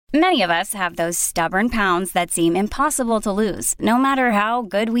Many of us have those stubborn pounds that seem impossible to lose, no matter how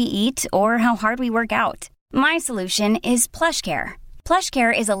good we eat or how hard we work out. My solution is PlushCare.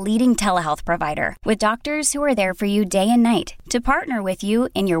 PlushCare is a leading telehealth provider with doctors who are there for you day and night to partner with you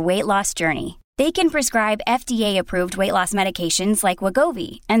in your weight loss journey. They can prescribe FDA-approved weight loss medications like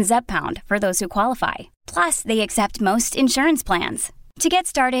Wegovy and Zepbound for those who qualify. Plus, they accept most insurance plans. To get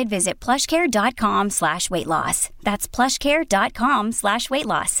started, visit plushcare.com/weightloss. That's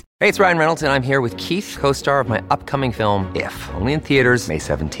plushcare.com/weightloss. Hey, it's Ryan Reynolds, and I'm here with Keith, co-star of my upcoming film, If, only in theaters May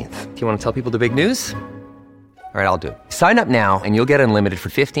 17th. Do you want to tell people the big news? All right, I'll do it. Sign up now and you'll get unlimited for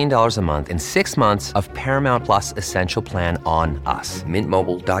 $15 a month and 6 months of Paramount Plus Essential Plan on us.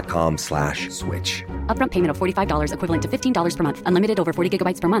 MintMobile.com/switch. Upfront payment of $45 equivalent to $15 per month. Unlimited over 40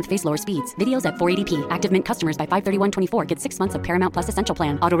 gigabytes per month. Face lower speeds. Videos at 480p. Active Mint customers by 531.24 get 6 months of Paramount Plus Essential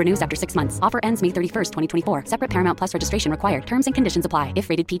Plan. Auto renews after 6 months. Offer ends May 31st, 2024. Separate Paramount Plus registration required. Terms and conditions apply if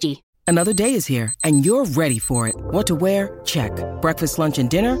rated PG. Another day is here, and you're ready for it. What to wear? Check. Breakfast, lunch, and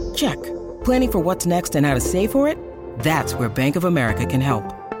dinner? Check. Planning for what's next and how to save for it? That's where Bank of America can help.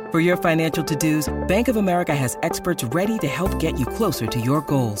 For your financial to-dos, Bank of America has experts ready to help get you closer to your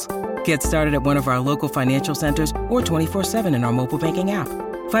goals. Get started at one of our local financial centers or 24/7 in our mobile banking app.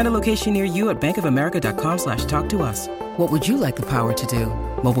 Find a location near you at bankofamerica.com/talktous. What would you like the power to do?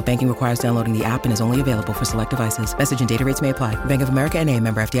 Mobile banking requires downloading the app and is only available for select devices. Message and data rates may apply. Bank of America N.A.,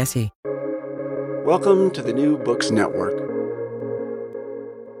 member FDIC. Welcome to the New Books Network.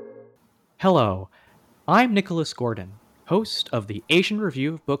 Hello, I'm Nicholas Gordon, host of the Asian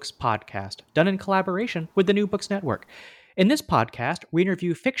Review of Books podcast, done in collaboration with the New Books Network. In this podcast, we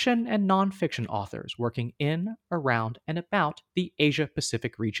interview fiction and nonfiction authors working in, around, and about the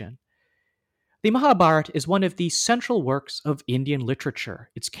Asia-Pacific region. The Mahabharata is one of the central works of Indian literature.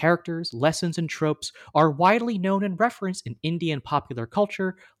 Its characters, lessons, and tropes are widely known and referenced in Indian popular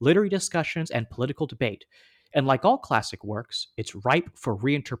culture, literary discussions, and political debate. And like all classic works, it's ripe for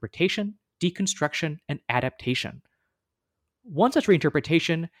reinterpretation, deconstruction, and adaptation. One such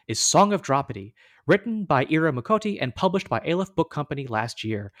reinterpretation is Song of Draupadi, written by Ira Mukoti and published by Aleph Book Company last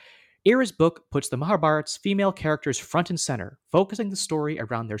year. Ira's book puts the Mahabharata's female characters front and center, focusing the story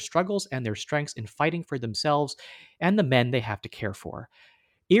around their struggles and their strengths in fighting for themselves and the men they have to care for.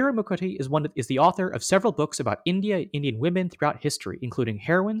 Ira Mukoti is the author of several books about India and Indian women throughout history, including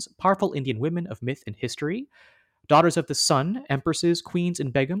Heroines, Powerful Indian Women of Myth and History, Daughters of the Sun, Empresses, Queens,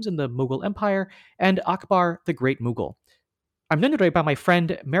 and Begums in the Mughal Empire, and Akbar the Great Mughal. I'm joined today by my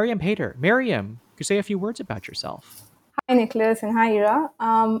friend Mariam Haider. Mariam, could you say a few words about yourself? Hi, Nicholas, and hi, Ira.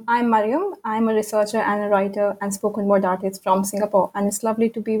 I'm Mariam. I'm a researcher and a writer and spoken word artist from Singapore, and it's lovely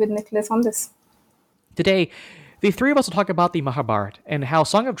to be with Nicholas on this. Today, the three of us will talk about the Mahabharata and how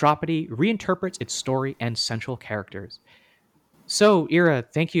Song of Draupadi reinterprets its story and central characters. So, Ira,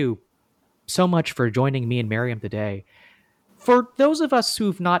 thank you so much for joining me and Mariam today. For those of us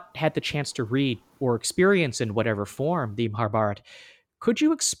who've not had the chance to read or experience in whatever form the Mahabharata, could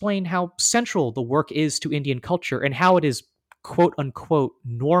you explain how central the work is to Indian culture and how it is, quote unquote,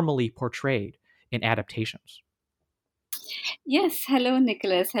 normally portrayed in adaptations? Yes, hello,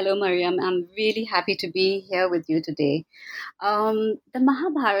 Nicholas. Hello, Mariam. I'm really happy to be here with you today. The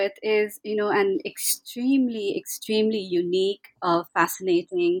Mahabharata is, an extremely unique,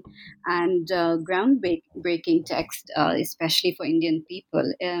 fascinating, and groundbreaking text, especially for Indian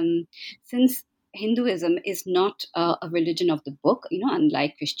people. Since Hinduism is not a religion of the book,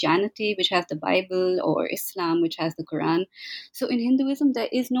 unlike Christianity, which has the Bible, or Islam, which has the Quran. So in Hinduism, there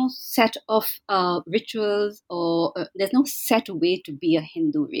is no set of rituals, or there's no set way to be a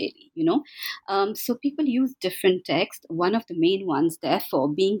Hindu, really, So people use different texts. One of the main ones, therefore,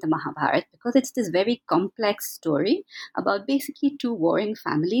 being the Mahabharata, because it's this very complex story about basically two warring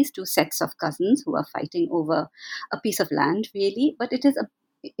families, two sets of cousins who are fighting over a piece of land, really. But it is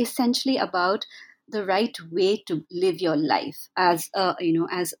essentially about the right way to live your life as a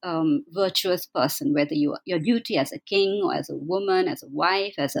virtuous person, whether your duty as a king or as a woman, as a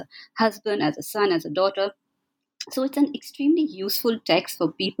wife, as a husband, as a son, as a daughter. So it's an extremely useful text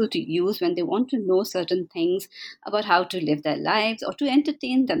for people to use when they want to know certain things about how to live their lives or to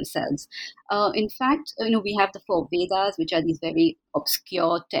entertain themselves. In fact, we have the four Vedas, which are these very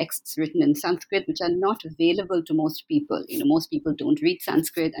obscure texts written in Sanskrit, which are not available to most people. Most people don't read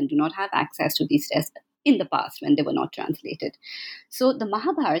Sanskrit and do not have access to these in the past when they were not translated. So the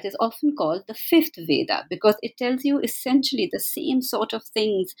Mahabharata is often called the fifth Veda because it tells you essentially the same sort of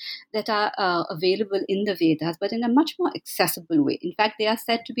things that are available in the Vedas, but in a much more accessible way. In fact, they are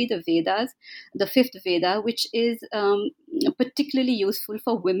said to be the Vedas, the fifth Veda, which is particularly useful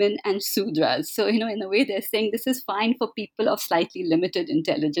for women and Sudras. So, in a way, they're saying this is fine for people of slightly limited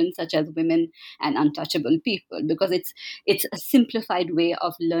intelligence, such as women and untouchable people, because it's a simplified way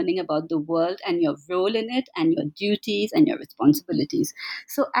of learning about the world and your role in it and your duties and your responsibilities.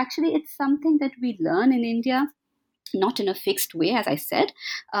 So actually, it's something that we learn in India, not in a fixed way, as I said,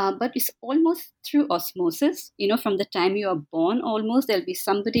 but it's almost through osmosis. From the time you are born, almost there'll be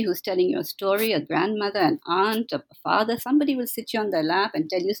somebody who's telling you a story, a grandmother, an aunt, a father. Somebody will sit you on their lap and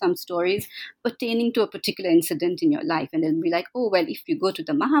tell you some stories pertaining to a particular incident in your life. And they'll be like, oh, well, if you go to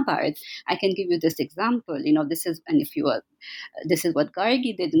the Mahabharata, I can give you this example. This is, and if you are, this is what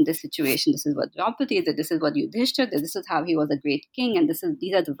Gargi did in this situation. This is what Draupadi did. This is what Yudhishthira did. This is how he was a great king. And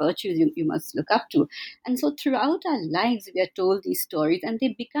these are the virtues you must look up to. And so throughout our lives, we are told these stories, and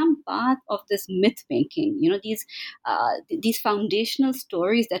they become part of this myth making. These foundational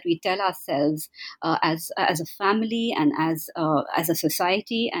stories that we tell ourselves as a family and as a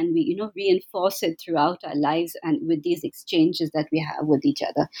society, and we reinforce it throughout our lives and with these exchanges that we have with each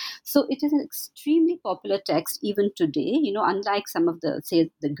other. So it is an extremely popular text even today. Unlike some of the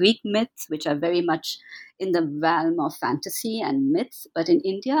Greek myths, which are very much in the realm of fantasy and myths. But in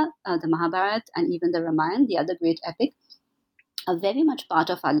India, the Mahabharata and even the Ramayana, the other great epic, are very much part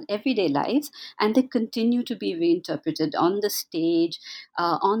of our everyday lives, and they continue to be reinterpreted on the stage,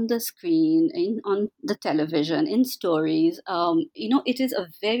 on the screen, on the television, in stories. It is a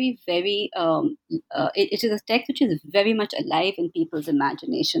very, very, it is a text which is very much alive in people's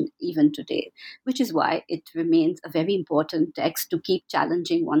imagination even today, which is why it remains a very important text to keep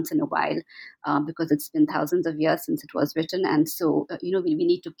challenging once in a while, because it's been thousands of years since it was written, and so we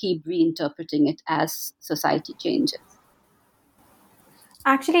need to keep reinterpreting it as society changes.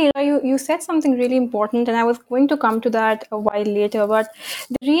 Actually, you said something really important, and I was going to come to that a while later, but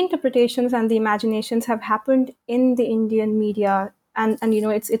the reinterpretations and the imaginations have happened in the Indian media. And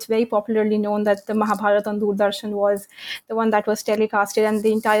it's very popularly known that the Mahabharata on Doordarshan was the one that was telecasted, and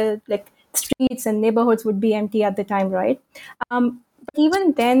the entire streets and neighborhoods would be empty at the time, right? But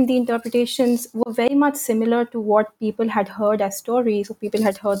even then, the interpretations were very much similar to what people had heard as stories, or people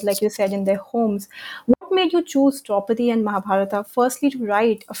had heard, like you said, in their homes. What made you choose Draupadi and Mahabharata, firstly to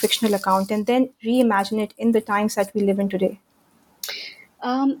write a fictional account and then reimagine it in the times that we live in today?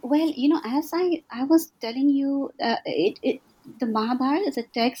 Well, as I was telling you, the Mahabharata is a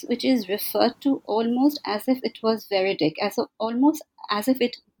text which is referred to almost as if it was veridic, almost as if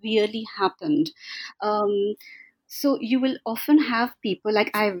it really happened. So you will often have people,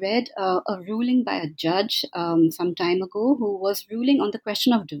 like I read a ruling by a judge some time ago who was ruling on the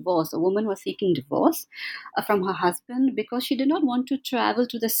question of divorce. A woman was seeking divorce from her husband because she did not want to travel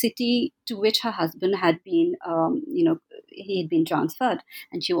to the city to which her husband had been, he had been transferred,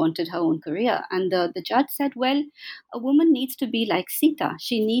 and she wanted her own career. And the judge said, well, a woman needs to be like Sita.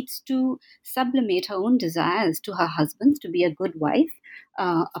 She needs to sublimate her own desires to her husband's to be a good wife,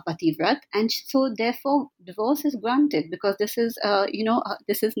 a pativrat, and so therefore divorce is granted, because this is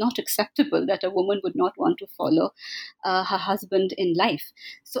this is not acceptable that a woman would not want to follow her husband in life.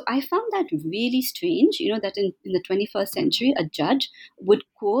 So I found that really strange, that in the 21st century a judge would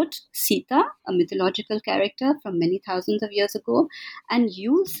quote Sita, a mythological character from many thousands of years ago, and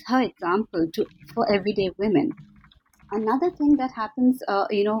use her example for everyday women. Another thing that happens,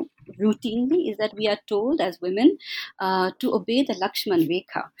 routinely, is that we are told as women to obey the Lakshman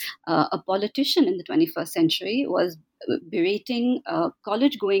Rekha. A politician in the 21st century was berating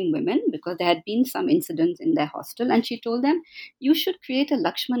college-going women because there had been some incidents in their hostel, and she told them, you should create a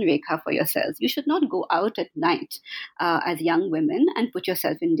Lakshman Rekha for yourselves. You should not go out at night as young women and put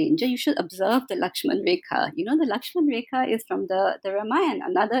yourself in danger. You should observe the Lakshman Rekha. The Lakshman Rekha is from the Ramayana,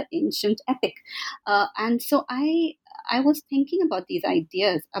 another ancient epic. And so I was thinking about these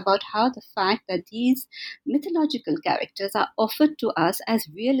ideas, about how the fact that these mythological characters are offered to us as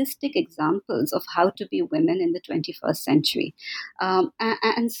realistic examples of how to be women in the 21st century.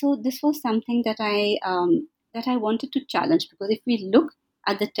 And so this was something that I wanted to challenge, because if we look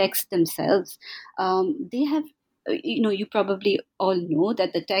at the texts themselves, they have, you probably all know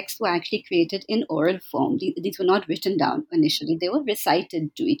that the texts were actually created in oral form. These were not written down initially. They were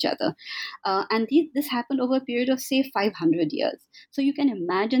recited to each other. And this happened over a period of, say, 500 years. So you can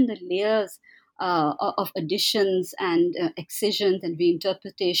imagine the layers of additions and excisions and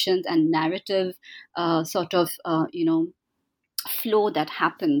reinterpretations and narrative flow that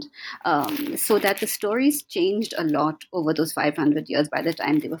happened, so that the stories changed a lot over those 500 years by the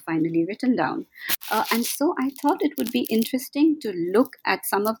time they were finally written down. And so I thought it would be interesting to look at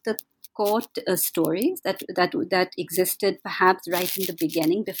some of the court stories that existed perhaps right in the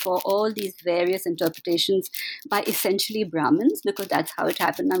beginning, before all these various interpretations by essentially Brahmins, because that's how it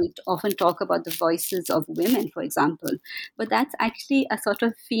happened. Now we often talk about the voices of women, for example, but that's actually a sort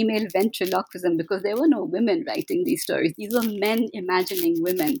of female ventriloquism, because there were no women writing these stories. These were men imagining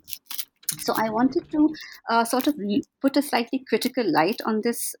women. So I wanted to sort of put a slightly critical light on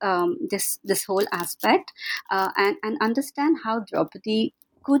this whole aspect, and understand how Draupadi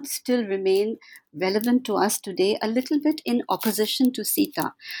could still remain relevant to us today, a little bit in opposition to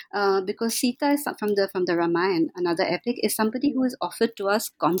Sita, because Sita is from the Ramayana, another epic, is somebody who is offered to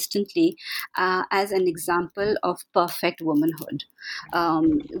us constantly as an example of perfect womanhood.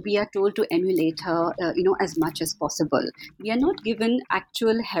 We are told to emulate her, as much as possible. We are not given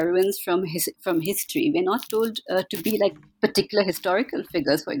actual heroines from history. We're not told to be like particular historical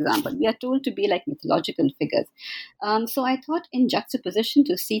figures, for example. We are told to be like mythological figures. So I thought, in juxtaposition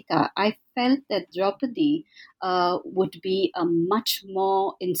to Sita, I felt that Draupadi would be a much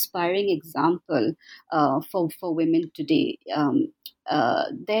more inspiring example for women today.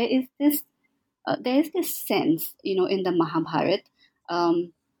 There is this sense, in the Mahabharata,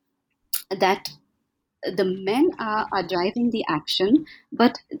 um, that the men are driving the action,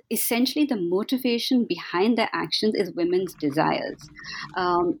 but essentially the motivation behind their actions is women's desires.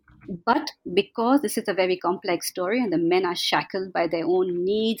 But because this is a very complex story and the men are shackled by their own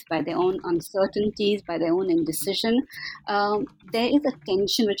needs, by their own uncertainties, by their own indecision, there is a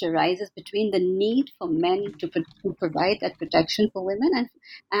tension which arises between the need for men to provide that protection for women,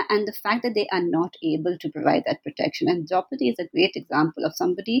 and the fact that they are not able to provide that protection. And Draupadi is a great example of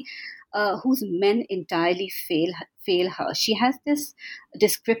somebody whose men entirely fail her. She has this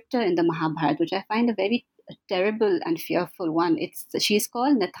descriptor in the Mahabharata, which I find a very terrible and fearful one. She's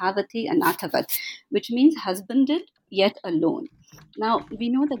called Nathavati Anathavat, which means husbanded yet alone. Now, we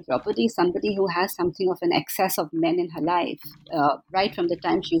know that Draupadi is somebody who has something of an excess of men in her life. Right from the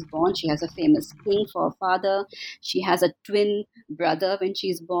time she's born, she has a famous king for a father. She has a twin brother when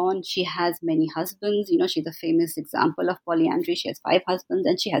she's born. She has many husbands. She's a famous example of polyandry. She has 5 husbands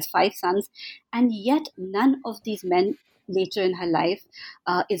and she has 5 sons. And yet, none of these men later in her life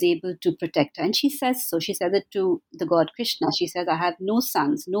is able to protect her. And she says so. She says it to the god Krishna. She says, I have no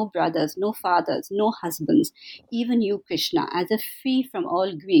sons, no brothers, no fathers, no husbands. Even you, Krishna, as if free from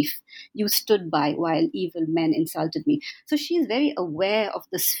all grief, you stood by while evil men insulted me. So she is very aware of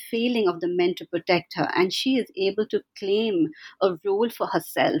this failing of the men to protect her, and she is able to claim a role for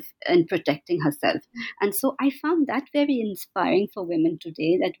herself in protecting herself. And so I found that very inspiring for women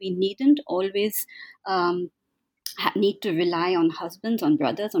today, that we needn't always need to rely on husbands, on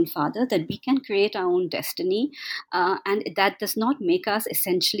brothers, on fathers, that we can create our own destiny. And that does not make us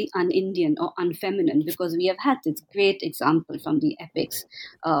essentially un-Indian or unfeminine, because we have had this great example from the epics,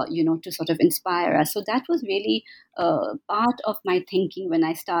 to sort of inspire us. So that was really part of my thinking when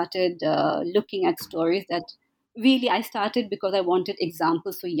I started looking at stories that really I started because I wanted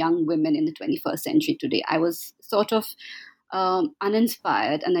examples for young women in the 21st century today. I was sort of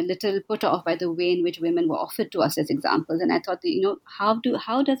uninspired and a little put off by the way in which women were offered to us as examples. And I thought,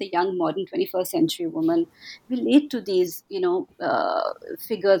 how does a young modern 21st century woman relate to these,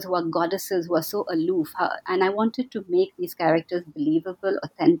 figures who are goddesses, who are so aloof? And I wanted to make these characters believable,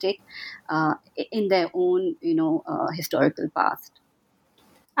 authentic, in their own, historical past.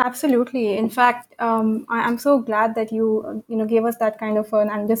 Absolutely. In fact, I'm so glad that you gave us that kind of an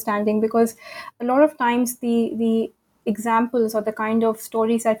understanding, because a lot of times the examples or the kind of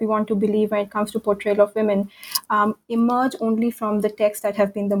stories that we want to believe when it comes to portrayal of women emerge only from the texts that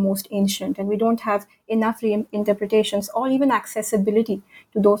have been the most ancient, and we don't have enough reinterpretations or even accessibility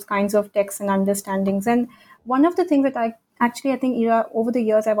to those kinds of texts and understandings. And one of the things that I think, Ira, over the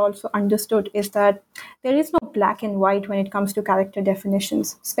years I've also understood is that there is no black and white when it comes to character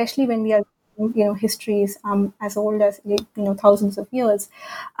definitions, especially when we are histories as old as thousands of years.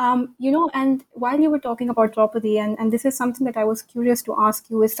 And while you were talking about Draupadi, and this is something that I was curious to ask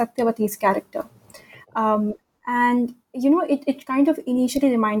you, is Satyavati's character. And it kind of initially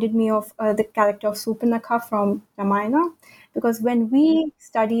reminded me of the character of Supernakha from Ramayana, because when we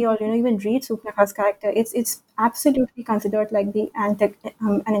study or even read Supernakha's character, it's absolutely considered like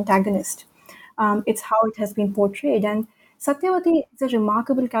an antagonist. It's how it has been portrayed, and Satyavati is a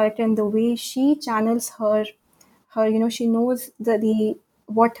remarkable character in the way she channels her she knows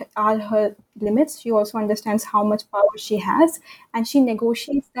what are her limits. She also understands how much power she has, and she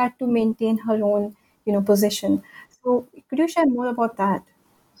negotiates that to maintain her own position. So could you share more about that?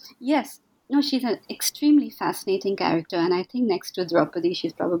 Yes. No, she's an extremely fascinating character, and I think next to Draupadi,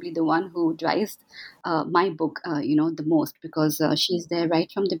 she's probably the one who drives my book, the most, because she's there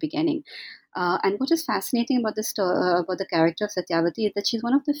right from the beginning. And what is fascinating about about the character of Satyavati is that she's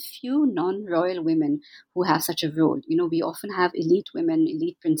one of the few non-royal women who have such a role. We often have elite women,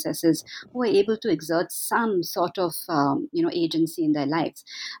 elite princesses who are able to exert some sort of agency in their lives.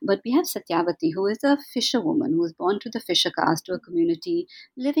 But we have Satyavati, who is a fisherwoman who was born to the fisher caste, to a community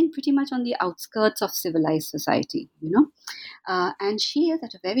living pretty much on the outskirts of civilized society. And she is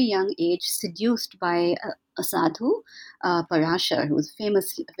at a very young age seduced by a sadhu, Parashar, who is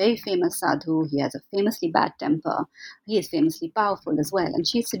very famous sadhu. He has a famously bad temper. He is famously powerful as well. And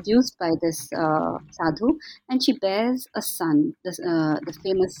she is seduced by this sadhu, and she bears a son, the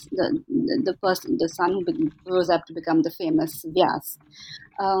son who grows up to become the famous Vyas.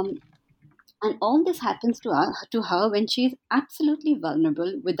 Um, and all this happens to her when she is absolutely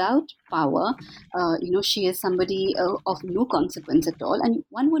vulnerable, without power. She is somebody of no consequence at all. And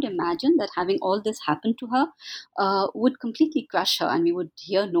one would imagine that having all this happen to her would completely crush her and we would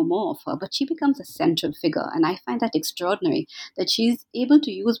hear no more of her. But she becomes a central figure. And I find that extraordinary, that she's able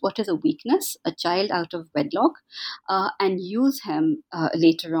to use what is a weakness, a child out of wedlock, and use him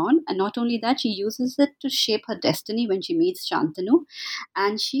later on. And not only that, she uses it to shape her destiny when she meets Shantanu.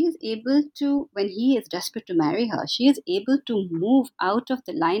 And she is able to, when he is desperate to marry her, she is able to move out of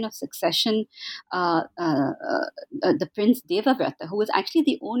the line of succession the prince Devavrata, who was actually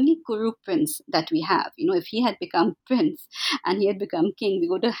the only Kuru prince that we have. If he had become prince and he had become king, we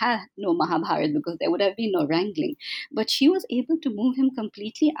would have had no Mahabharata, because there would have been no wrangling. But she was able to move him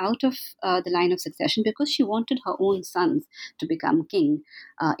completely out of the line of succession, because she wanted her own sons to become king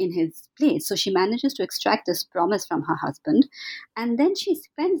in his place. So she manages to extract this promise from her husband, and then she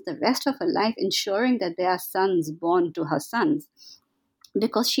spends the rest of her life ensuring that there are sons born to her sons,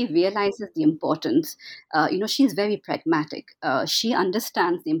 because she realizes the importance. She's very pragmatic. She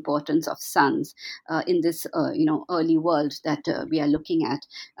understands the importance of sons in this early world that we are looking at.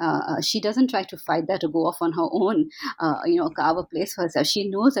 She doesn't try to fight that or go off on her own, carve a place for herself. She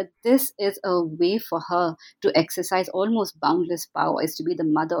knows that this is a way for her to exercise almost boundless power, is to be the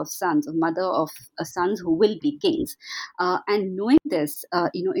mother of sons, a mother of sons who will be kings. And knowing this,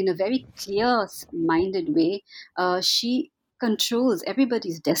 in a very clear-minded way, she controls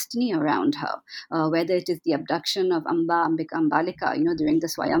everybody's destiny around her, whether it is the abduction of Ambika, Ambalika, during the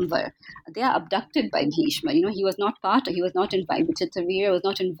Swayamvar. They are abducted by Bhishma. He was not invited. Vichitravirya was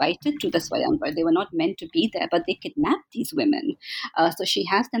not invited to the Swayamvar. They were not meant to be there, but they kidnapped these women. So she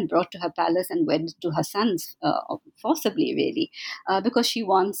has them brought to her palace and wed to her sons, forcibly, really, because she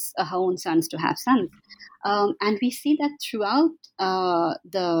wants her own sons to have sons. And we see that throughout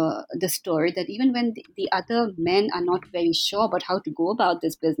the story, that even when the other men are not very sure about how to go about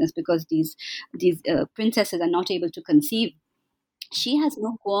this business, because these princesses are not able to conceive, she has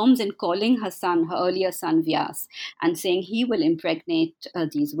no qualms in calling her earlier son Vyas, and saying he will impregnate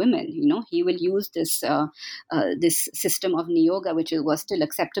these women. He will use this system of niyoga, which was still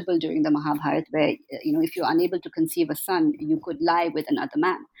acceptable during the Mahabharata, where if you're unable to conceive a son, you could lie with another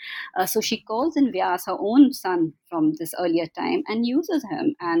man. So she calls in Vyas, her own son from this earlier time, and uses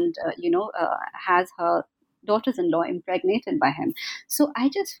him, and has her daughters-in-law impregnated by him. So I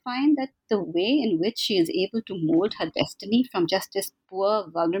just find that the way in which she is able to mold her destiny from just this poor,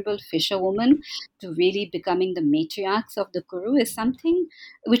 vulnerable fisherwoman to really becoming the matriarchs of the Kuru is something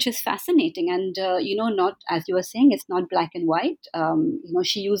which is fascinating. And, not, as you were saying, it's not black and white.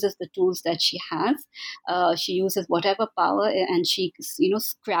 She uses the tools that she has. She uses whatever power, and she,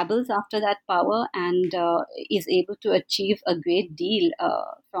 scrabbles after that power, and is able to achieve a great deal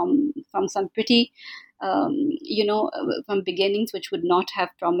from some pretty from beginnings which would not have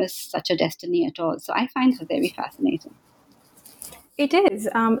promised such a destiny at all. So I find her very fascinating. It is.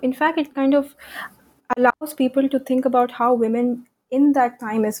 In fact, it kind of allows people to think about how women in that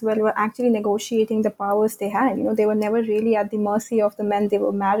time as well were actually negotiating the powers they had. They were never really at the mercy of the men they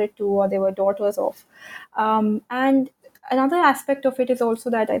were married to or they were daughters of. And another aspect of it is also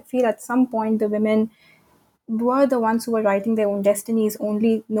that I feel at some point the women were the ones who were writing their own destinies,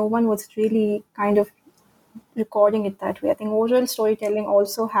 only no one was really kind of recording it that way. I think oral storytelling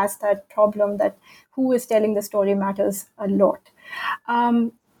also has that problem that who is telling the story matters a lot.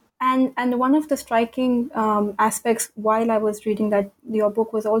 And one of the striking aspects while I was reading your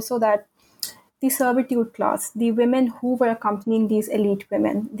book was also that the servitude class, the women who were accompanying these elite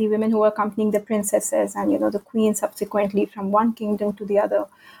women, the women who were accompanying the princesses and the queen subsequently from one kingdom to the other,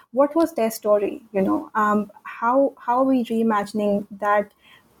 what was their story? How are we reimagining that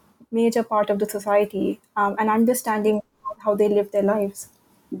major part of the society, and understanding how they live their lives.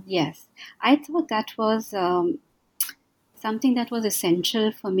 Yes, I thought that was something that was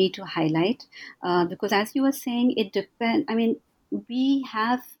essential for me to highlight, because as you were saying, it depends. I mean, we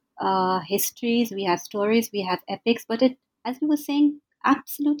have histories, we have stories, we have epics, but it, as you were saying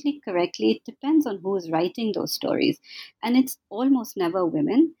absolutely correctly, it depends on who is writing those stories, and it's almost never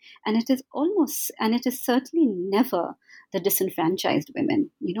women, and it is certainly never the disenfranchised women.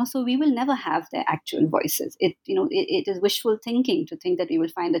 So we will never have their actual voices. It is wishful thinking to think that we will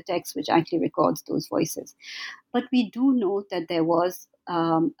find a text which actually records those voices. But we do know that there was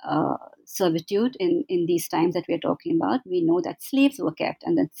servitude in these times that we're talking about. We know that slaves were kept,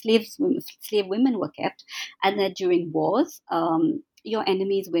 and that slave women were kept, and that during wars, your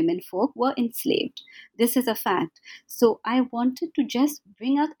enemies, women folk, were enslaved. This is a fact. So I wanted to just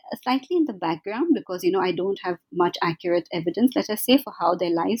bring out slightly in the background, because I don't have much accurate evidence, let us say, for how their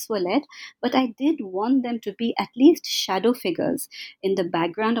lives were led, but I did want them to be at least shadow figures in the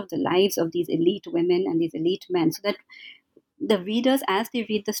background of the lives of these elite women and these elite men, so that the readers, as they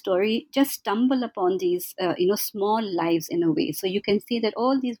read the story, just stumble upon these small lives in a way. So you can see that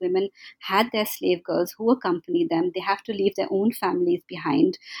all these women had their slave girls who accompanied them. They have to leave their own families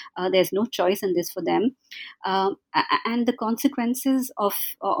behind. There's no choice in this for them, and the consequences of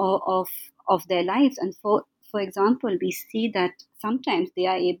their lives. And for example, we see that sometimes they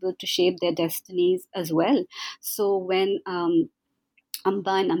are able to shape their destinies as well. So when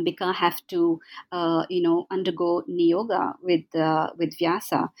Amba and Ambika have to, undergo niyoga with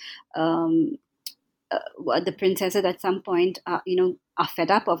Vyasa. The princesses at some point, are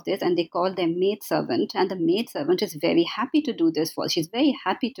fed up of this, and they call their maidservant, and the maidservant is very happy to do this. She's very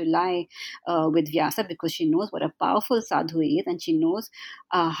happy to lie with Vyasa, because she knows what a powerful sadhu he is, and she knows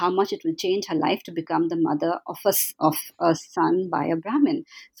how much it will change her life to become the mother of a son by a Brahmin.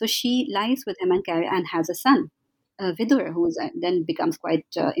 So she lies with him and has a son. Vidur, who then becomes quite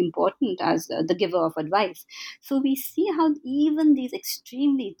important as the giver of advice. So we see how even these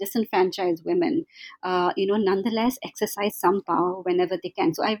extremely disenfranchised women, nonetheless exercise some power whenever they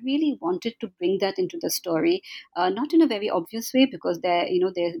can. So I really wanted to bring that into the story, not in a very obvious way, because there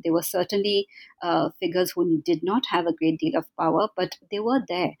were certainly figures who did not have a great deal of power, but they were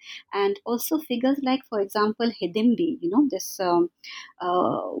there. And also figures like, for example, Hidimbi, this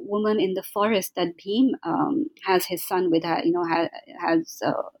woman in the forest that Bhim has his son with her,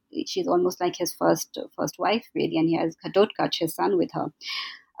 she's almost like his first wife, really, and he has Ghatotkacha, his son, with her.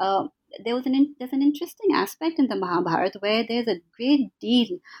 There's an interesting aspect in the Mahabharata where there's a great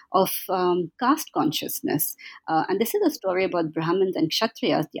deal of caste consciousness, and this is a story about Brahmins and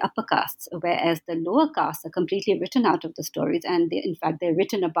Kshatriyas, the upper castes, whereas the lower castes are completely written out of the stories, and they're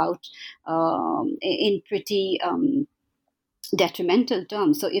written about in pretty detrimental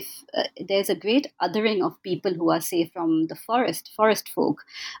terms. So if there's a great othering of people who are, say, from the forest folk,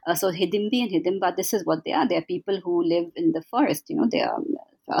 so Hidimbi and Hidimba, this is what they are. They're people who live in the forest. They are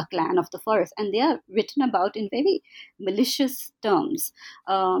a clan of the forest, and they are written about in very malicious terms.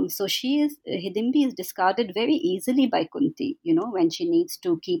 So Hidimbi is discarded very easily by Kunti, when she needs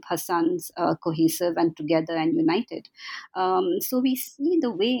to keep her sons cohesive and together and united. So we see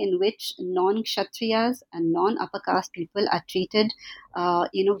the way in which non-Kshatriyas and non-upper caste people are treated,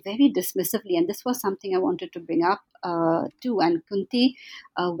 very dismissively. And this was something I wanted to bring up too. And Kunti,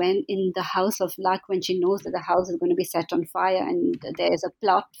 when in the house of luck, when she knows that the house is going to be set on fire and there is a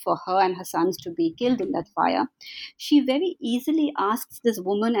plot for her and her sons to be killed in that fire, she very easily asks this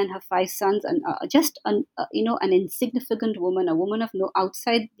woman and her 5 sons, and an insignificant woman, a woman of no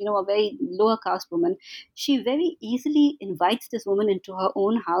outside, a very lower caste woman. She very easily invites this woman into her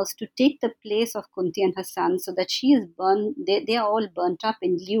own house to take the place of Kunti and her sons, so that she is burned. They are all burnt up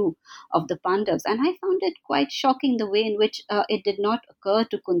in lieu of the Pandavas. And I found it quite shocking the way in which it did not occur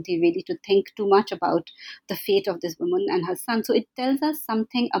to Kunti really to think too much about the fate of this woman and her son. So it tells us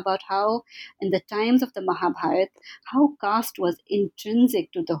something about how, in the times of the Mahabharata, how caste was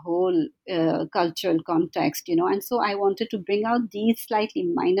intrinsic to the whole cultural context, And so I wanted to bring out these slightly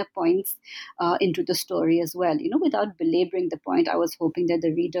minor points into the story as well, without belaboring the point. I was hoping that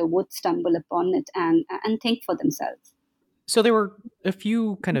the reader would stumble upon it and think for themselves. So there were a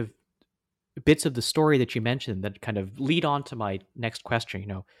few kind of bits of the story that you mentioned that kind of lead on to my next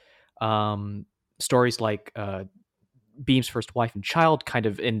question. Stories like Bhim's first wife and child, kind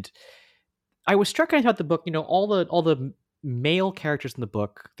of, and I was struck throughout the book. All the male characters in the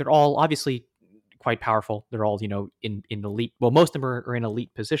book, they're all obviously quite powerful. They're all in elite. Well, most of them are in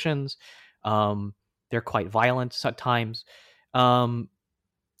elite positions. They're quite violent at times,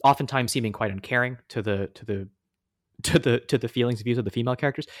 oftentimes seeming quite uncaring to the to the feelings and views of the female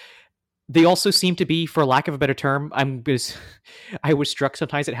characters. They also seem to be, for lack of a better term, I was struck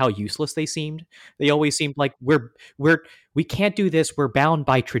sometimes at how useless they seemed. They always seemed like we can't do this. We're bound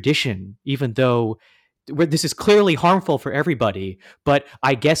by tradition, even though this is clearly harmful for everybody. But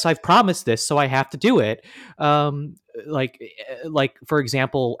I guess I've promised this, so I have to do it. Like for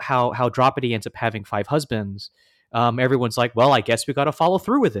example, how Draupadi ends up having 5 husbands. Everyone's like, well, I guess we got to follow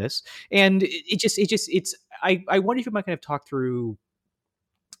through with this, and it's. I wonder if you might kind of talk through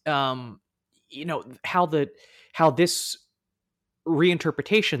how this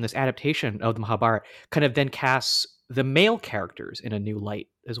reinterpretation, this adaptation of the Mahabharata kind of then casts the male characters in a new light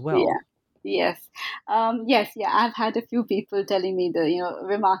as well. Yeah. Yes. Yes. Yeah. I've had a few people telling me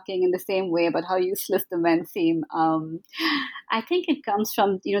remarking in the same way about how useless the men seem. I think it comes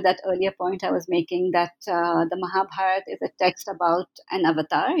from, that earlier point I was making that the Mahabharata is a text about an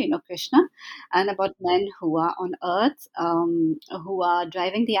avatar, Krishna, and about men who are on earth, who are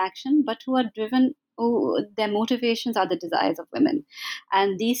driving the action, but who are driven. Their motivations are the desires of women,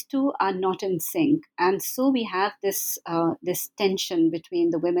 and these two are not in sync. And so we have this tension between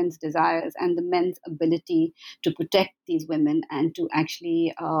the women's desires and the men's ability to protect these women and to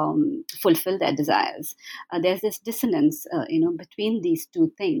actually fulfill their desires. There's this dissonance, between these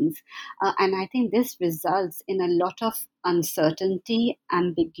two things, and I think this results in a lot of uncertainty,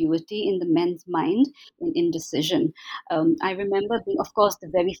 ambiguity in the men's mind, in indecision. I remember, of course, the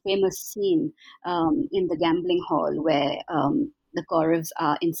very famous scene in the gambling hall where the Kauravas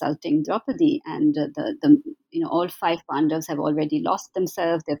are insulting Draupadi, and all 5 Pandavas have already lost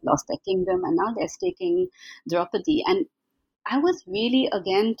themselves, they've lost their kingdom, and now they're staking Draupadi. And I was really,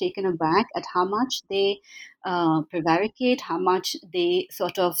 again, taken aback at how much they prevaricate, how much they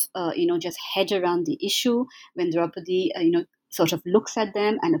sort of, just hedge around the issue when Draupadi, sort of looks at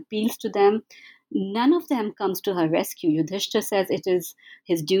them and appeals to them. None of them comes to her rescue. Yudhishthira says it is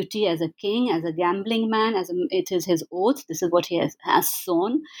his duty as a king, as a gambling man, it is his oath. This is what he has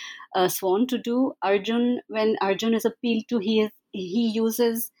sworn to do. Arjun, when Arjun is appealed to, he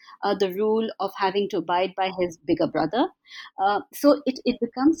uses the rule of having to abide by his bigger brother. So it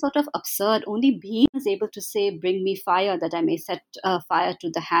becomes sort of absurd. Only Bhim is able to say, bring me fire that I may set fire to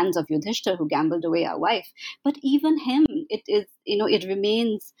the hands of Yudhishthira who gambled away our wife. But even him, it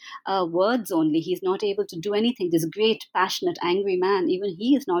remains words only. He's not able to do anything. This great, passionate, angry man, even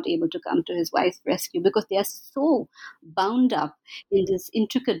he is not able to come to his wife's rescue because they are so bound up in this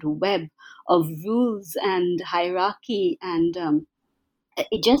intricate web of rules and hierarchy, and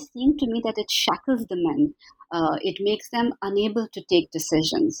it just seemed to me that it shackles the men. It makes them unable to take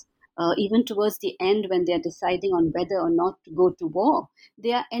decisions. Even towards the end, when they're deciding on whether or not to go to war,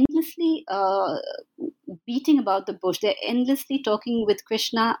 they are endlessly beating about the bush. They're endlessly talking with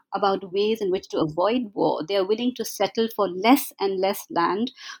Krishna about ways in which to avoid war. They are willing to settle for less and less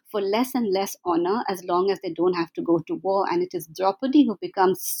land, for less and less honor, as long as they don't have to go to war. And it is Draupadi who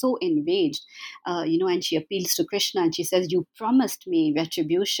becomes so enraged, and she appeals to Krishna and she says, you promised me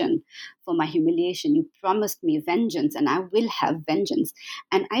retribution for my humiliation. You promised me vengeance, and I will have vengeance.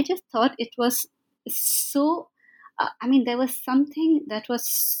 And I just thought it was so... there was something that was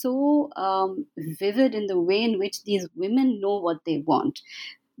so vivid in the way in which these women know what they want.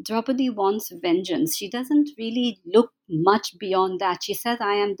 Draupadi wants vengeance. She doesn't really look much beyond that. She says,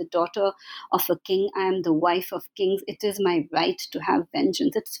 I am the daughter of a king. I am the wife of kings. It is my right to have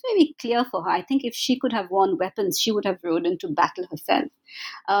vengeance. It's very clear for her. I think if she could have worn weapons, she would have rode into battle herself.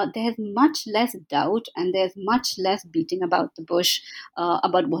 There's much less doubt and there's much less beating about the bush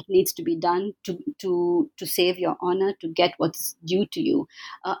about what needs to be done to save your honor, to get what's due to you.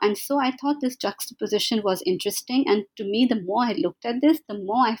 And so I thought this juxtaposition was interesting. And to me, the more I looked at this, the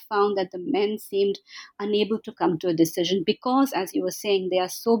more I found that the men seemed unable to come to a decision because, as you were saying, they are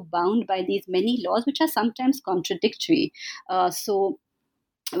so bound by these many laws, which are sometimes contradictory. So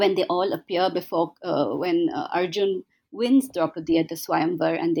when they all appear before, when Arjun wins Draupadi at the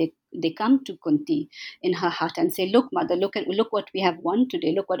Swayamvar, and they come to Kunti in her hut and say, look, mother, look what we have won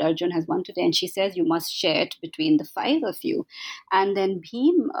today. Look what Arjun has won today. And she says, you must share it between the 5 of you. And then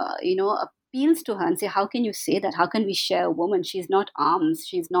Bhim, appeals to her and say, how can you say that? How can we share a woman? She's not arms.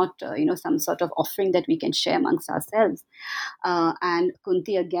 She's not, some sort of offering that we can share amongst ourselves. And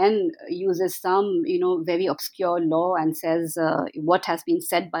Kunti again uses some, very obscure law and says, what has been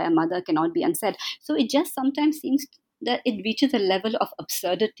said by a mother cannot be unsaid. So it just sometimes seems that it reaches a level of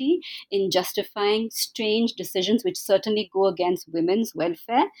absurdity in justifying strange decisions which certainly go against women's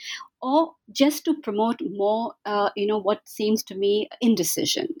welfare, or just to promote more, what seems to me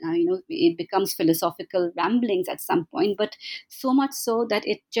indecision. It becomes philosophical ramblings at some point, but so much so that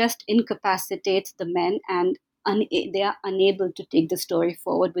it just incapacitates the men and they are unable to take the story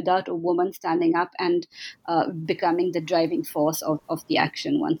forward without a woman standing up and becoming the driving force of the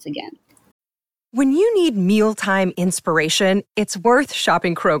action once again. When you need mealtime inspiration, it's worth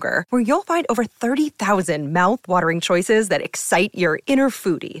shopping Kroger, where you'll find over 30,000 mouth-watering choices that excite your inner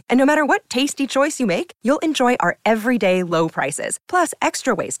foodie. And no matter what tasty choice you make, you'll enjoy our everyday low prices, plus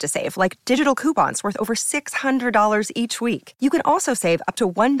extra ways to save, like digital coupons worth over $600 each week. You can also save up to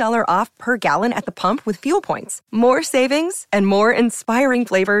 $1 off per gallon at the pump with fuel points. More savings and more inspiring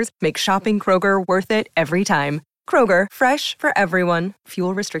flavors make shopping Kroger worth it every time. Kroger, fresh for everyone.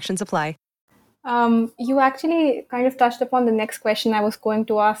 Fuel restrictions apply. You actually kind of touched upon the next question I was going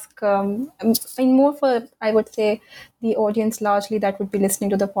to ask, in more for, I would say, the audience largely that would be listening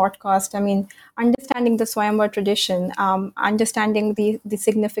to the podcast. I mean, understanding the Swayamvar tradition, understanding the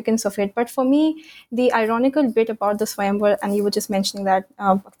significance of it. But for me, the ironical bit about the Swayamvar, and you were just mentioning that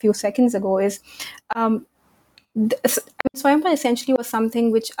a few seconds ago, is Swayamvar essentially was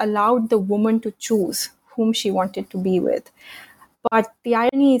something which allowed the woman to choose whom she wanted to be with. But the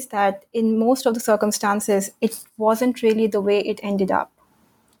irony is that in most of the circumstances, it wasn't really the way it ended up.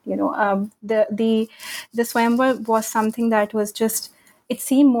 The Swayamvar was something that was just, it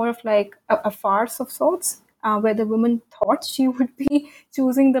seemed more of like a farce of sorts, where the woman thought she would be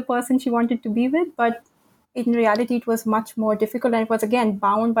choosing the person she wanted to be with, but in reality, it was much more difficult, and it was, again,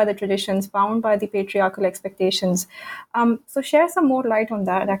 bound by the traditions, bound by the patriarchal expectations. So share some more light on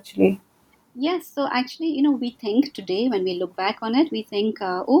that, actually. Yes, so actually, we think today when we look back on it, we think,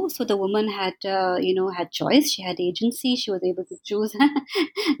 so the woman had, had choice, she had agency, she was able to choose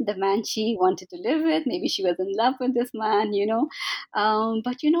the man she wanted to live with. Maybe she was in love with this man,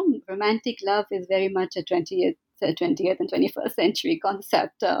 but romantic love is very much a 20th and 21st century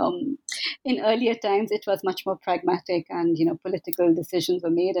concept. In earlier times, it was much more pragmatic, and political decisions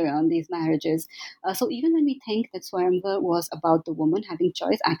were made around these marriages. So even when we think that Swayamvar was about the woman having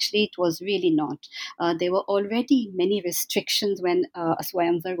choice, actually it was really not. There were already many restrictions when a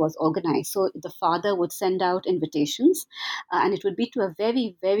Swayamvar was organized. So the father would send out invitations, and it would be to a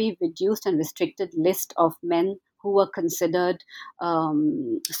very, very reduced and restricted list of men who were considered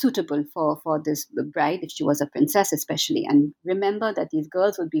suitable for this bride, if she was a princess especially. And remember that these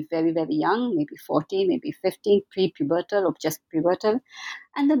girls would be very, very young, maybe 14, maybe 15, pre-pubertal or just pubertal.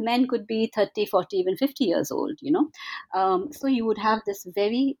 And the men could be 30, 40, even 50 years old, So you would have this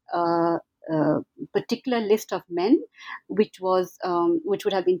very particular list of men, which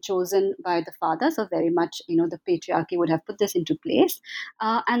would have been chosen by the father. So very much, the patriarchy would have put this into place,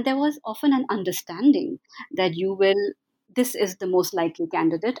 and there was often an understanding that this is the most likely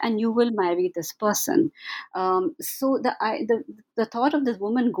candidate, and you will marry this person. So the thought of this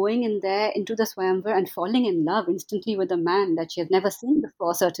woman going in there into the Swayamvar and falling in love instantly with a man that she has never seen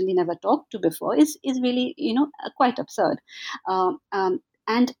before, certainly never talked to before, is really quite absurd.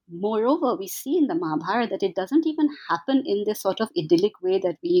 And moreover, we see in the Mahabharata that it doesn't even happen in this sort of idyllic way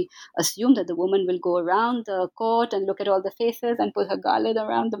that we assume, that the woman will go around the court and look at all the faces and put her garland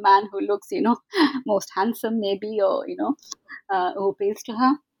around the man who looks, most handsome maybe, or, who appeals to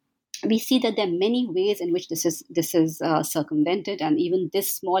her. We see that there are many ways in which this is circumvented, and even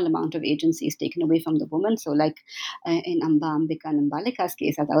this small amount of agency is taken away from the woman. So like in Amba, Ambika and Ambalika's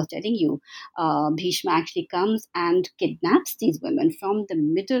case, as I was telling you, Bhishma actually comes and kidnaps these women from the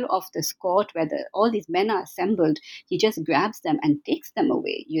middle of this court where all these men are assembled. He just grabs them and takes them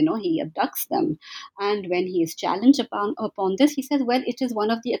away. He abducts them. And when he is challenged upon this, he says, well, it is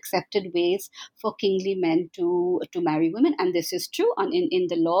one of the accepted ways for kingly men to marry women. And this is true. In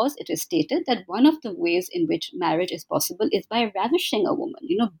the laws, it is stated that one of the ways in which marriage is possible is by ravishing a woman.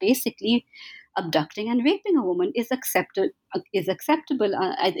 Basically abducting and raping a woman is acceptable.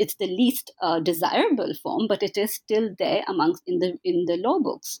 It's the least desirable form, but it is still there in the law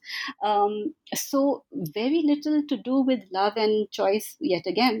books. So very little to do with love and choice yet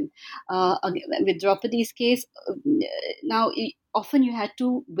again. With Draupadi's case, now often you had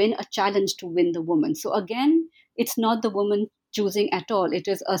to win a challenge to win the woman. So again, it's not the woman choosing at all. It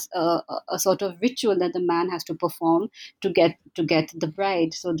is a sort of ritual that the man has to perform to get the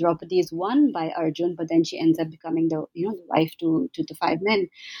bride. So Draupadi is won by Arjun, but then she ends up becoming the wife to the 5 men.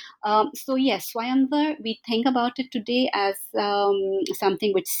 So yes, Swayamvar, we think about it today as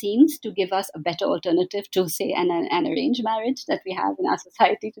something which seems to give us a better alternative to, say, an arranged marriage that we have in our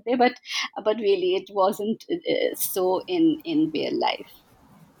society today, but really it wasn't so in real life.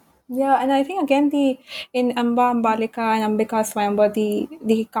 Yeah, and I think again in Amba, Ambalika and Ambika Swayamvar,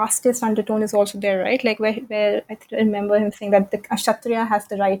 the casteist undertone is also there, right? Like where I remember him saying that the Kshatriya has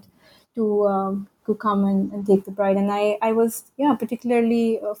the right to come and take the bride. And I was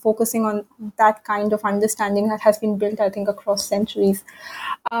particularly focusing on that kind of understanding that has been built, I think, across centuries.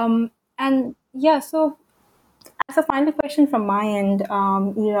 And so as a final question from my end,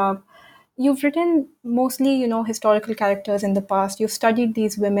 Ira, you've written mostly, historical characters in the past. You've studied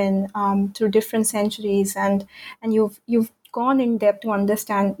these women through different centuries, and you've gone in depth to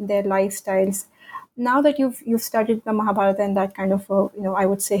understand their lifestyles. Now that you've studied the Mahabharata in that kind of a, I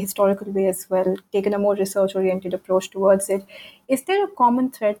would say historical way as well, taken a more research-oriented approach towards it, is there a common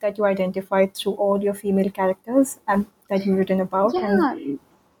thread that you identified through all your female characters and that you've written about? Yeah,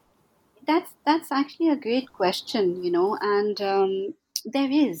 that's actually a great question, and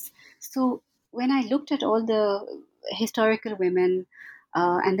there is. So when I looked at all the historical women,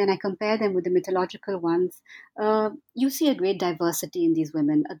 and then I compare them with the mythological ones, you see a great diversity in these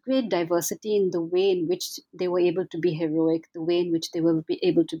women, a great diversity in the way in which they were able to be heroic, the way in which they were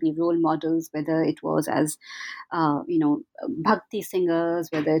able to be role models, whether it was as bhakti singers,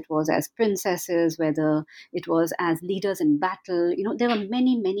 whether it was as princesses, whether it was as leaders in battle. There were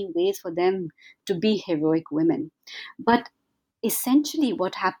many, many ways for them to be heroic women. But essentially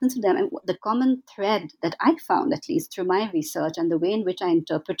what happens to them, and the common thread that I found, at least through my research and the way in which I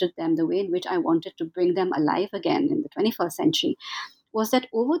interpreted them, the way in which I wanted to bring them alive again in the 21st century, was that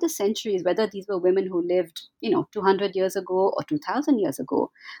over the centuries, whether these were women who lived, 200 years ago or 2000 years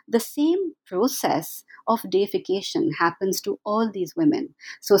ago, the same process of deification happens to all these women.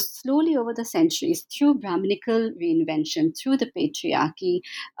 So slowly over the centuries, through Brahminical reinvention, through the patriarchy,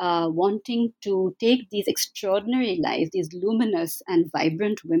 wanting to take these extraordinary lives, these luminous and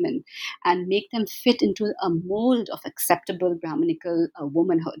vibrant women, and make them fit into a mold of acceptable Brahminical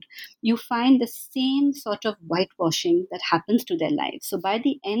womanhood, you find the same sort of whitewashing that happens to their lives. So by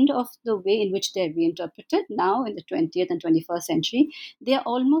the end of the way in which they're reinterpreted now in the 20th and 21st century, they are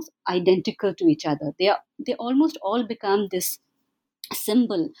almost identical to each other. They almost all become this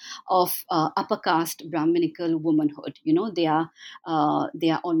symbol of upper caste Brahminical womanhood. They are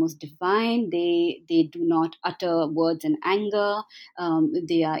almost divine. They do not utter words in anger.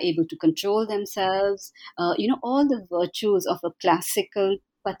 They are able to control themselves. All the virtues of a classical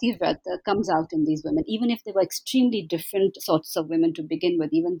Pativrata comes out in these women, even if they were extremely different sorts of women to begin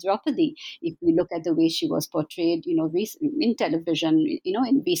with. Even Draupadi, if we look at the way she was portrayed, in television,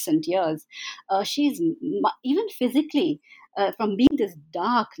 in recent years, she's even physically, from being this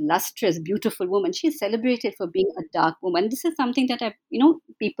dark, lustrous, beautiful woman, she's celebrated for being a dark woman. This is something that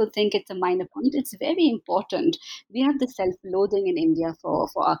people think it's a minor point. It's very important. We have the self-loathing in India for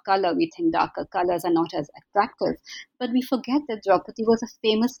our color. We think darker colors are not as attractive. But we forget that Draupadi was a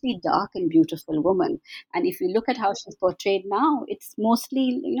famously dark and beautiful woman. And if you look at how she's portrayed now, it's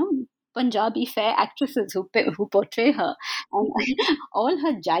mostly, Punjabi fair actresses who portray her, and all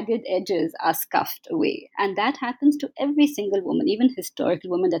her jagged edges are scuffed away. And that happens to every single woman, even historical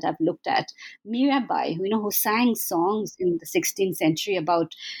women that I've looked at. Mirabai, who sang songs in the 16th century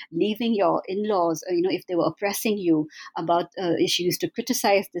about leaving your in-laws, if they were oppressing you, about she used to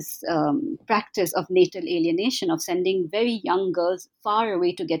criticize this practice of natal alienation, of sending very young girls far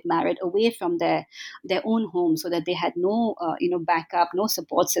away to get married, away from their own home, so that they had no backup, no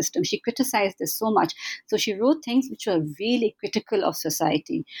support system. She criticized this so much. So she wrote things which were really critical of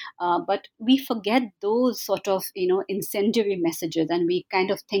society. But we forget those sort of, incendiary messages, and we kind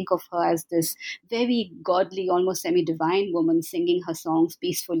of think of her as this very godly, almost semi-divine woman singing her songs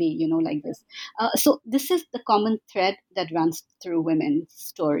peacefully, like this. So this is the common thread that runs through women's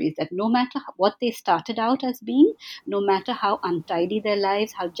stories, that no matter what they started out as being, no matter how untidy their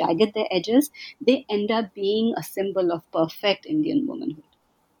lives, how jagged their edges, they end up being a symbol of perfect Indian womanhood.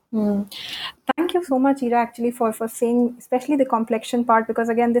 Thank you so much, Ira, actually, for saying, especially the complexion part, because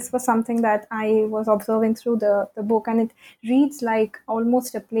again, this was something that I was observing through the book, and it reads like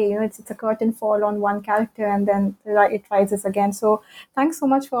almost a play. It's a curtain fall on one character, and then it rises again. So thanks so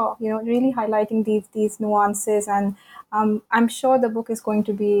much for really highlighting these nuances, and I'm sure the book is going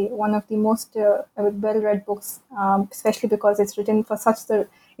to be one of the most well-read books, especially because it's written for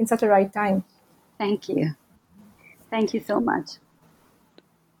in such a right time. Thank you. Thank you so much.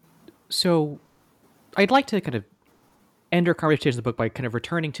 So I'd like to kind of end our conversation of the book by kind of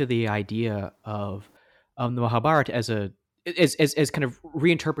returning to the idea of the Mahabharata as kind of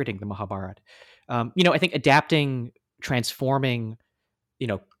reinterpreting the Mahabharata. I think adapting, transforming,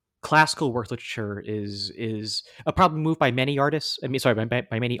 classical work literature is a problem moved by many artists.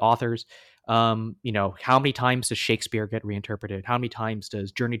 By many authors. How many times does Shakespeare get reinterpreted? How many times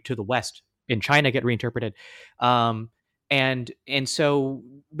does Journey to the West in China get reinterpreted? And so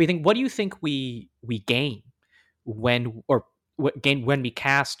we think, what do you think we gain when we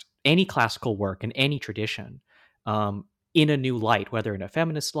cast any classical work in any tradition in a new light, whether in a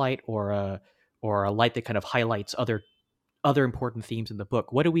feminist light or a light that kind of highlights other important themes in the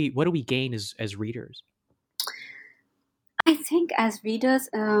book. What do we gain as readers? I think as readers,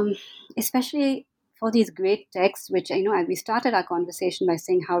 especially for these great texts, which I know we started our conversation by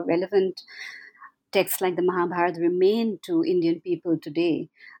saying how relevant texts like the Mahabharata remain to Indian people today.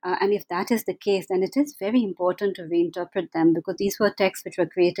 And if that is the case, then it is very important to reinterpret them, because these were texts which were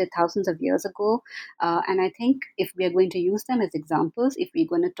created thousands of years ago. And I think if we are going to use them as examples, if we're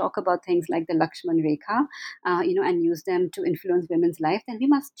going to talk about things like the Lakshman Rekha, and use them to influence women's life, then we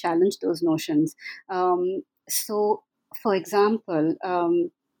must challenge those notions. So, for example,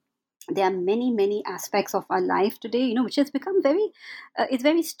 there are many aspects of our life today, which has become it's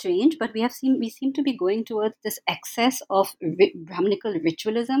very strange, but we seem to be going towards this excess of Brahminical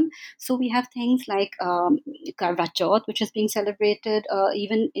ritualism. So we have things like Karwa Chauth, which is being celebrated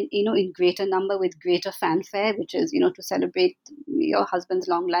even in greater number with greater fanfare, which is to celebrate your husband's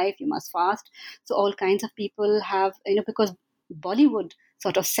long life, you must fast. So all kinds of people have because Bollywood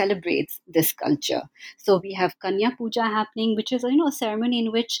sort of celebrates this culture. So we have Kanya Puja happening, which is a ceremony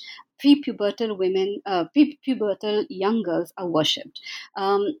in which prepubertal women, prepubertal young girls are worshipped.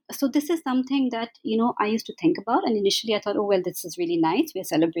 So this is something that I used to think about, and initially I thought, oh well, this is really nice. We're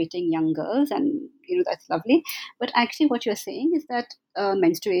celebrating young girls, and that's lovely. But actually, what you're saying is that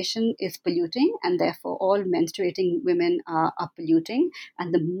menstruation is polluting, and therefore all menstruating women are polluting,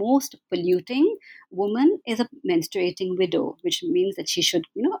 and the most polluting woman is a menstruating widow, which means that she should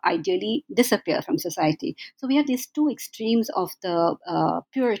ideally disappear from society. So we have these two extremes of the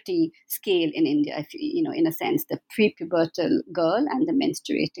purity scale in India, if in a sense, the prepubertal girl and the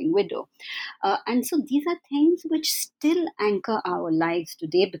menstruating widow. And so these are things which still anchor our lives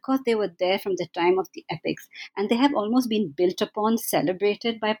today, because they were there from the time of the epics, and they have almost been built upon,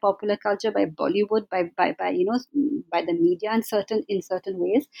 celebrated by popular culture, by Bollywood, by the media in certain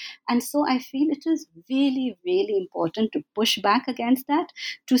ways. And so I feel it is really, really important to push back against that,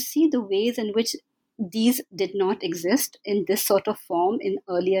 to see the ways in which these did not exist in this sort of form in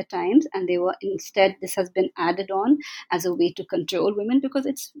earlier times, and they were instead, this has been added on as a way to control women, because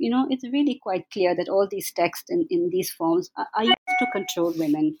it's really quite clear that all these texts in these forms are used to control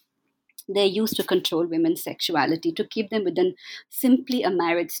women. They're used to control women's sexuality, to keep them within simply a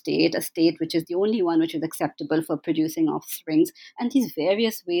married state, a state which is the only one which is acceptable for producing offsprings, and these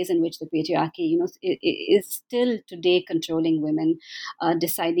various ways in which the patriarchy, is still today controlling women,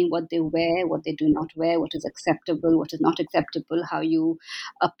 deciding what they wear, what they do not wear, what is acceptable, what is not acceptable, how you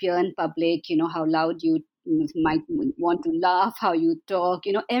appear in public, how loud you might want to laugh, how you talk,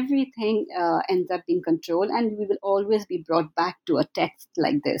 everything ends up being controlled, and we will always be brought back to a text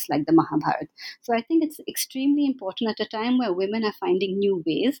like this, like the Mahabharata. So I think it's extremely important at a time where women are finding new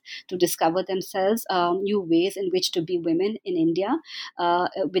ways to discover themselves, new ways in which to be women in India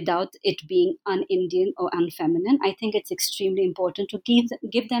without it being un-Indian or unfeminine. I think it's extremely important to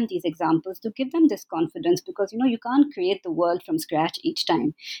give them these examples, to give them this confidence, because you can't create the world from scratch each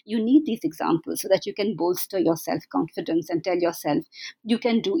time. You need these examples so that you can bolster your self-confidence and tell yourself you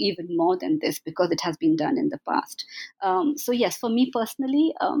can do even more than this because it has been done in the past. So yes, for me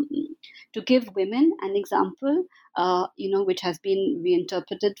personally, to give women an example, which has been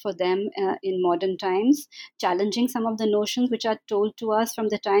reinterpreted for them in modern times, challenging some of the notions which are told to us from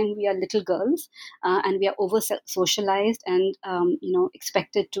the time we are little girls, and we are over-socialized and,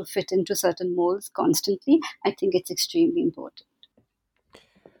 expected to fit into certain molds constantly. I think it's extremely important.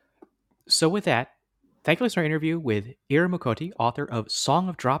 So with that, thank you for our interview with Ira Mukoti, author of Song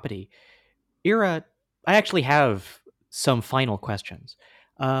of Draupadi. Ira, I actually have some final questions.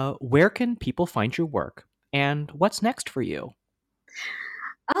 Where can people find your work, and what's next for you?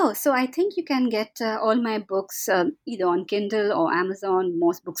 Oh, so I think you can get all my books either on Kindle or Amazon,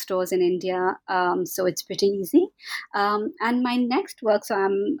 most bookstores in India. So it's pretty easy. And my next work, so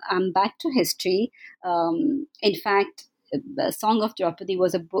I'm back to history. In fact, Song of Draupadi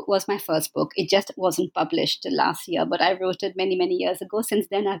was my first book. It just wasn't published last year, but I wrote it many years ago. Since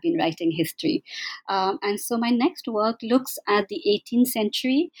then, I've been writing history. And so my next work looks at the 18th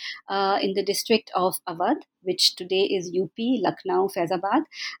century in the district of Awadh, which today is UP, Lucknow, Faizabad,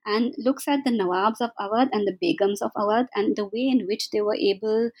 and looks at the Nawabs of Awadh and the Begums of Awadh, and the way in which they were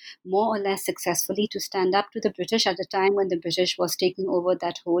able, more or less successfully, to stand up to the British at the time when the British was taking over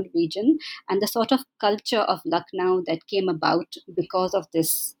that whole region, and the sort of culture of Lucknow that came about because of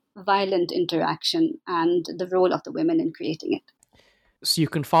this violent interaction and the role of the women in creating it. So you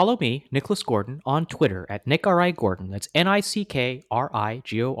can follow me, Nicholas Gordon, on Twitter at NickRIGordon. That's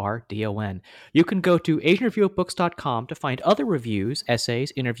NickRIGordon. You can go to AsianReviewOfBooks.com to find other reviews,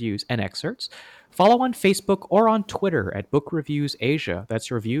 essays, interviews, and excerpts. Follow on Facebook or on Twitter at Book Reviews Asia. That's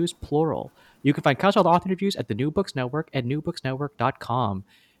reviews plural. You can find content author interviews at the New Books Network at newbooksnetwork.com.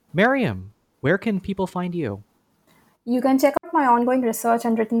 Mariam, where can people find you? You can check out my ongoing research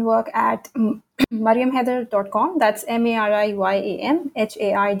and written work at mariamhaider.com. That's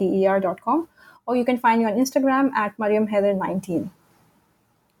MariamHaider.com. Or you can find me on Instagram at mariamhaider19.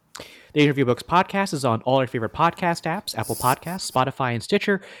 The Asian Review Books podcast is on all your favorite podcast apps, Apple Podcasts, Spotify, and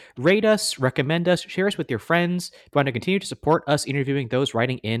Stitcher. Rate us, recommend us, share us with your friends. If you want to continue to support us interviewing those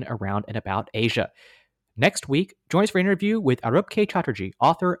writing in, around, and about Asia. Next week, join us for an interview with Arup K. Chatterjee,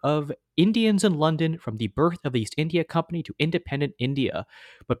 author of Indians in London, From the Birth of the East India Company to Independent India.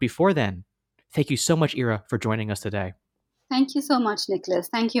 But before then, thank you so much, Ira, for joining us today. Thank you so much, Nicholas.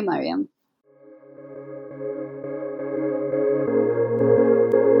 Thank you, Mariam.